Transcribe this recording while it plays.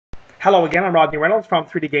Hello again, I'm Rodney Reynolds from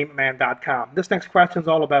 3dgamerman.com. This next question is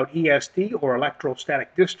all about ESD, or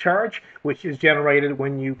electrostatic discharge, which is generated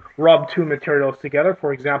when you rub two materials together.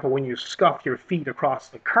 For example, when you scuff your feet across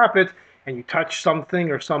the carpet and you touch something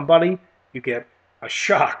or somebody, you get a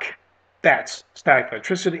shock. That's static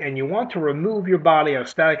electricity, and you want to remove your body of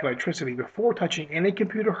static electricity before touching any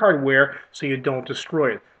computer hardware so you don't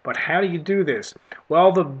destroy it. But how do you do this?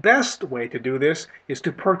 Well, the best way to do this is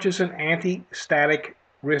to purchase an anti-static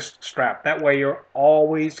wrist strap. That way you're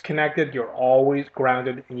always connected, you're always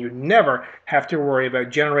grounded, and you never have to worry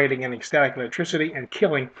about generating any static electricity and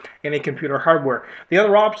killing any computer hardware. The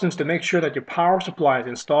other option is to make sure that your power supply is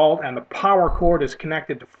installed and the power cord is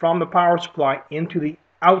connected from the power supply into the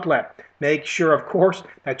outlet. Make sure, of course,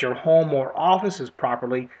 that your home or office is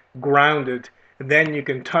properly grounded. Then you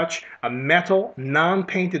can touch a metal,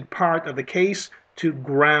 non-painted part of the case to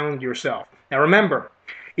ground yourself. Now remember,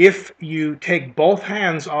 if you take both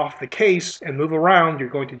hands off the case and move around, you're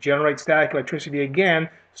going to generate static electricity again,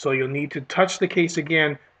 so you'll need to touch the case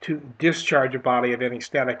again to discharge your body of any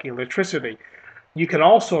static electricity. You can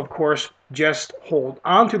also, of course, just hold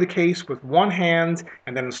onto the case with one hand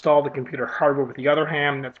and then install the computer hardware with the other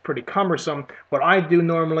hand. That's pretty cumbersome. What I do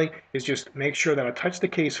normally is just make sure that I touch the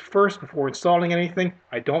case first before installing anything.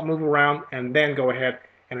 I don't move around and then go ahead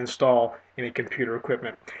and install any computer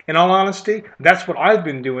equipment. In all honesty, that's what I've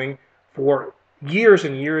been doing for years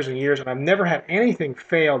and years and years, and I've never had anything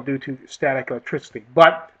fail due to static electricity.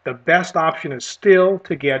 But the best option is still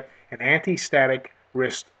to get an anti-static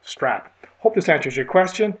wrist strap. Hope this answers your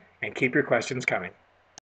question, and keep your questions coming.